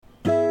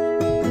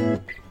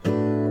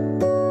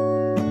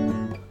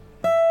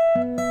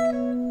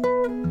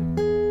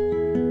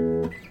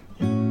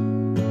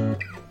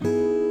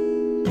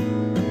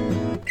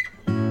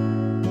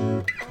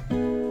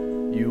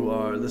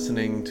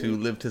to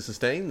Live to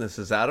Sustain. This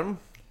is Adam.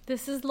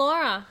 This is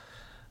Laura.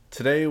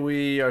 Today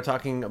we are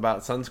talking about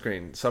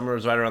sunscreen. Summer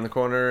is right around the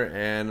corner,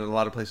 and in a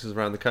lot of places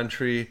around the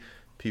country,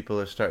 people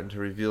are starting to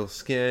reveal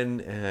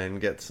skin and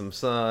get some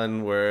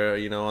sun where,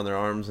 on their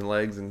arms and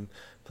legs and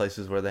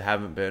places where they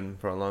haven't been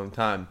for a long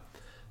time.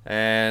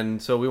 And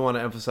so we want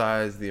to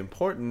emphasize the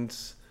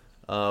importance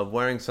of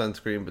wearing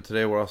sunscreen, but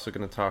today we're also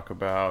going to talk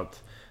about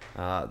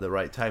the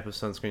right type of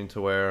sunscreen to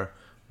wear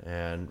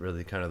and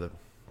really kind of the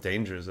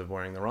dangers of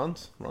wearing the wrong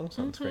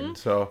sunscreen. Mm-hmm.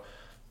 So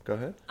go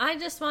ahead. I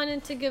just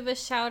wanted to give a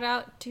shout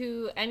out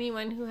to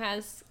anyone who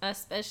has a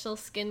special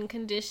skin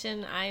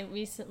condition. I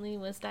recently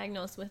was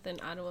diagnosed with an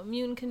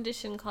autoimmune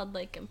condition called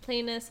lichen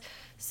planus.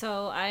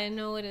 So I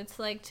know what it's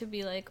like to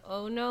be like,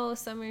 oh no,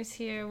 summer's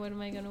here. What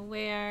am I going to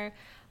wear?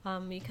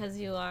 Because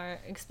you are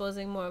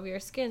exposing more of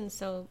your skin.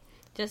 So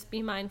just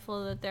be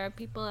mindful that there are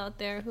people out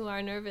there who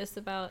are nervous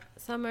about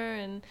summer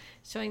and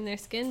showing their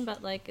skin,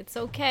 but it's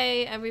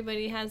okay.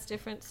 Everybody has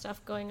different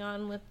stuff going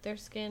on with their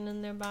skin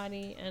and their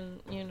body,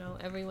 and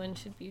everyone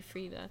should be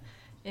free to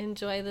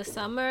enjoy the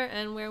summer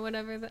and wear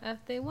whatever the F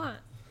they want.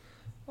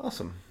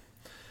 Awesome.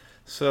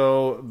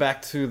 So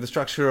back to the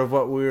structure of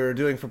what we're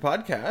doing for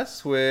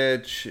podcasts,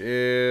 which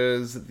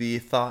is the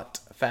Thought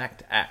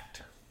Fact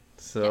Act.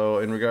 So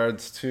in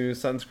regards to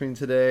sunscreen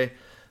today,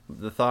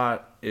 the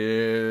thought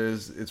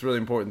is it's really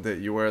important that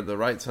you wear the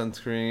right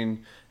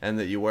sunscreen and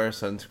that you wear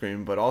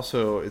sunscreen, but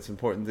also it's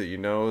important that you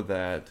know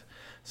that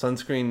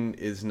sunscreen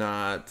is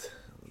not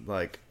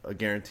like a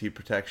guaranteed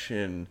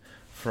protection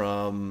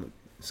from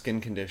skin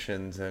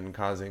conditions and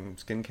causing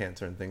skin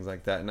cancer and things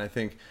like that. And I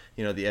think,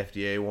 the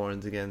FDA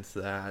warns against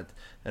that.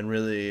 And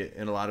really,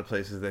 in a lot of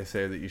places, they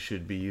say that you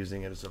should be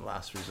using it as a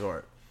last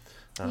resort.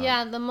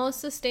 The most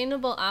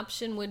sustainable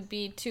option would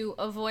be to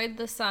avoid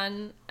the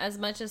sun as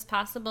much as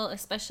possible,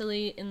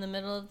 especially in the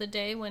middle of the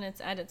day when it's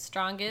at its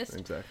strongest.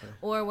 Exactly.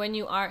 Or when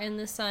you are in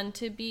the sun,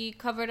 to be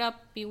covered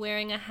up, be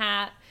wearing a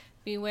hat,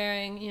 be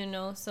wearing,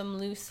 some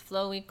loose,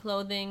 flowy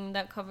clothing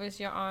that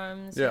covers your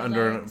arms. Yeah, your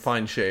under legs.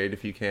 fine shade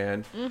if you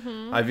can.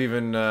 Mm-hmm. I've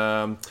even,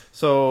 and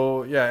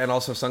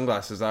also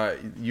sunglasses.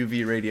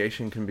 UV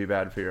radiation can be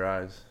bad for your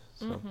eyes.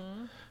 So.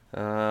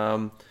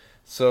 Mm-hmm.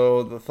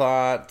 So the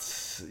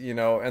thought,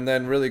 and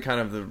then really kind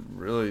of the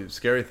really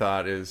scary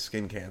thought is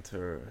skin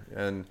cancer.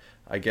 And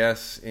I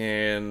guess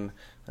in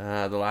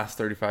the last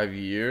 35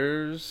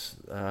 years,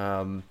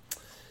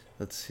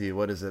 let's see,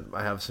 what is it?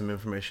 I have some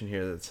information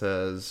here that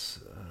says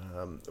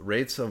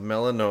rates of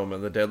melanoma,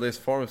 the deadliest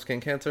form of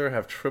skin cancer,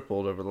 have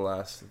tripled over the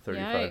last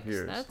 35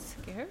 years. That's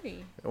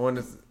scary.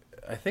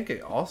 I think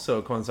it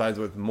also coincides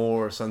with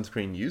more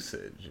sunscreen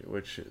usage,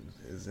 which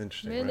is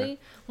interesting. Really? Right?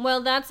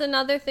 Well, that's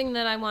another thing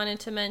that I wanted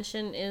to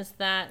mention is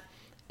that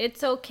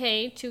it's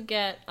okay to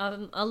get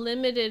a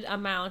limited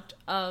amount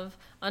of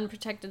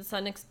unprotected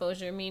sun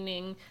exposure,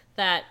 meaning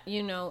that,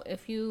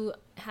 if you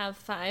have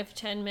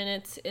 5-10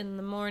 minutes in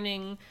the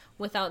morning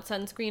without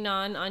sunscreen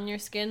on your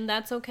skin,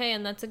 that's okay,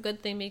 and that's a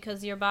good thing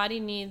because your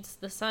body needs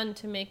the sun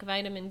to make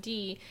vitamin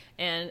D,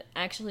 and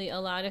actually a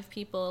lot of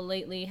people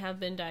lately have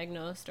been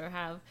diagnosed or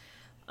have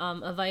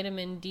a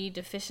vitamin D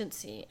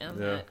deficiency, and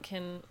that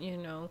can,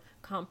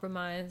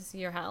 compromise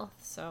your health.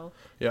 So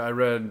I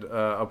read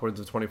upwards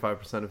of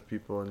 25% of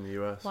people in the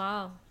U.S.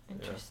 Wow,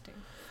 interesting.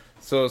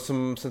 Yeah. So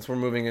since we're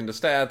moving into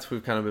stats,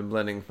 we've kind of been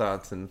blending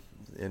thoughts and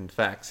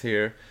facts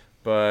here,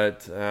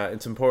 but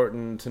it's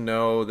important to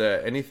know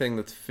that anything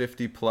that's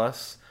 50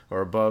 plus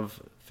or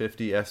above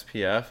 50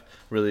 SPF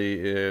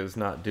really is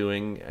not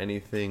doing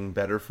anything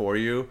better for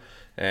you,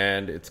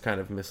 and it's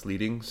kind of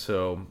misleading.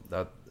 So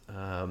that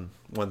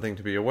one thing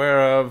to be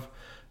aware of.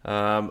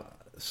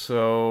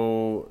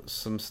 So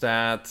some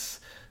stats.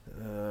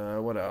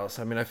 What else?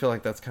 I mean, I feel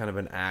like that's kind of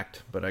an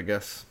act, but I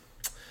guess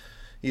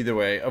either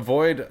way,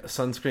 avoid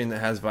sunscreen that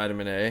has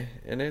vitamin A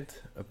in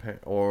it,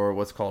 or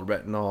what's called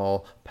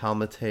retinol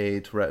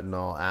palmitate,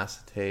 retinol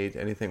acetate,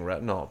 anything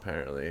retinol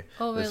apparently.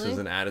 Oh, really? This is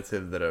an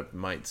additive that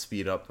might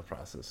speed up the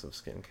process of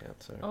skin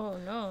cancer. Oh,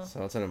 no. So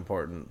that's an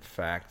important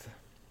fact.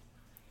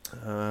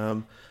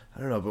 I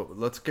don't know, but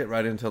let's get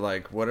right into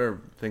what are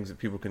things that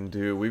people can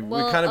do. We've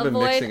kind of been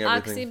mixing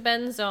everything.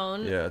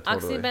 Oxybenzone. Yeah,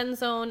 totally.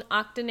 Oxybenzone,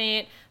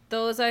 octanate,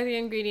 those are the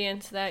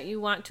ingredients that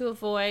you want to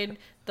avoid.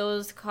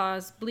 Those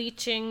cause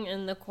bleaching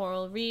in the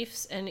coral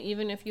reefs, and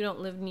even if you don't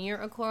live near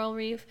a coral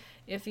reef,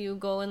 if you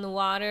go in the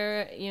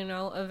water,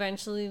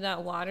 eventually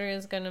that water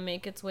is going to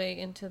make its way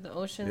into the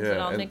oceans. It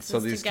all mixes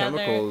together. So these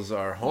chemicals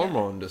are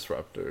hormone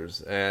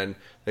disruptors, and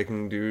they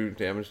can do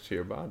damage to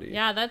your body.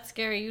 Yeah, that's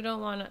scary. You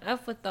don't want to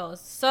F with those.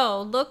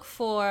 So look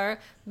for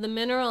the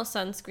mineral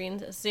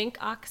sunscreens, zinc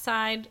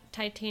oxide,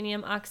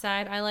 titanium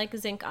oxide. I like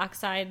zinc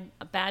oxide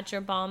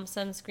Badger Balm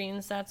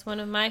sunscreens. That's one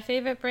of my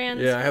favorite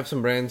brands. Yeah, I have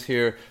some brands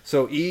here.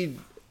 So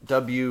EWG.org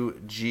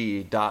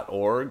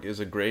is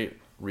a great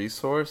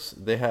resource.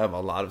 They have a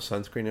lot of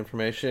sunscreen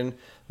information.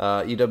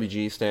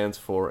 EWG stands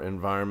for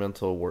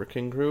Environmental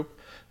Working Group,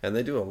 and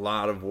they do a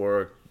lot of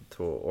work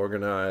to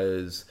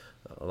organize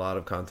a lot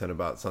of content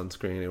about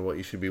sunscreen and what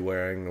you should be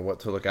wearing and what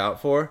to look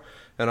out for.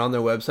 And on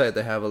their website,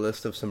 they have a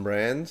list of some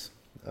brands.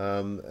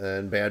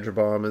 And Badger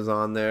Balm is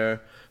on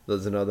there.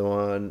 There's another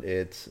one.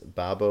 It's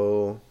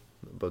Babo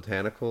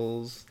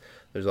Botanicals.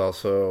 There's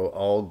also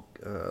All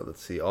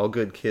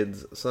Good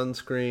Kids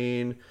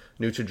sunscreen.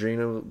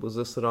 Neutrogena was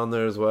listed on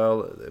there as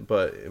well,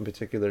 but in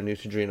particular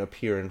Neutrogena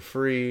Pure and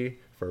Free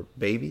for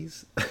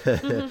babies.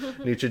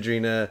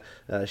 Neutrogena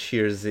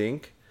Sheer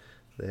Zinc.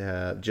 They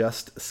have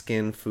Just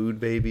Skin Food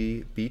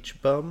Baby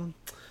Beach Bum,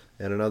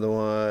 and another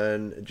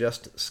one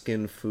Just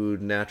Skin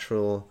Food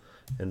Natural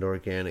and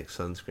Organic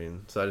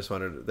Sunscreen. So I just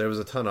wanted, there was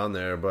a ton on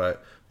there,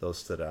 but those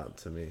stood out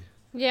to me.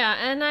 Yeah,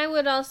 and I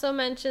would also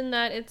mention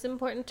that it's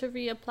important to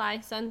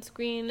reapply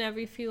sunscreen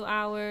every few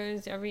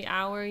hours, every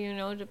hour,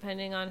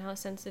 depending on how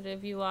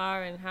sensitive you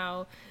are and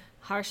how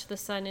harsh the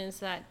sun is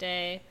that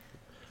day.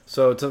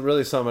 So to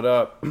really sum it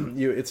up,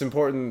 it's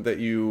important that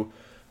you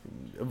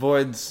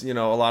avoid, a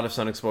lot of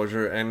sun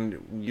exposure and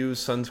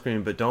use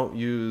sunscreen, but don't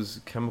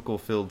use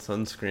chemical-filled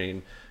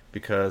sunscreen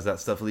because that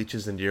stuff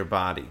leaches into your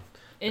body.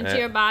 Into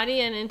your body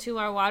and into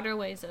our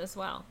waterways as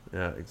well.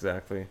 Yeah,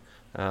 exactly.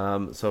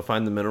 So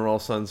find the mineral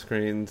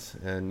sunscreens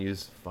and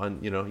use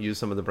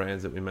some of the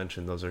brands that we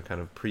mentioned. Those are kind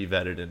of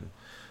pre-vetted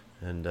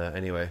and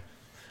anyway,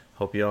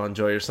 hope you all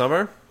enjoy your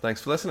summer.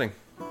 Thanks for listening.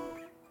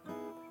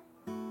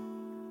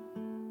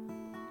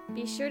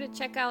 Be sure to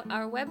check out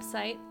our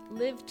website,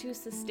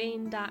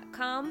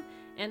 live2sustain.com,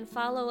 and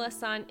follow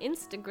us on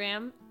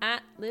Instagram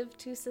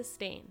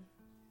 @live2sustain.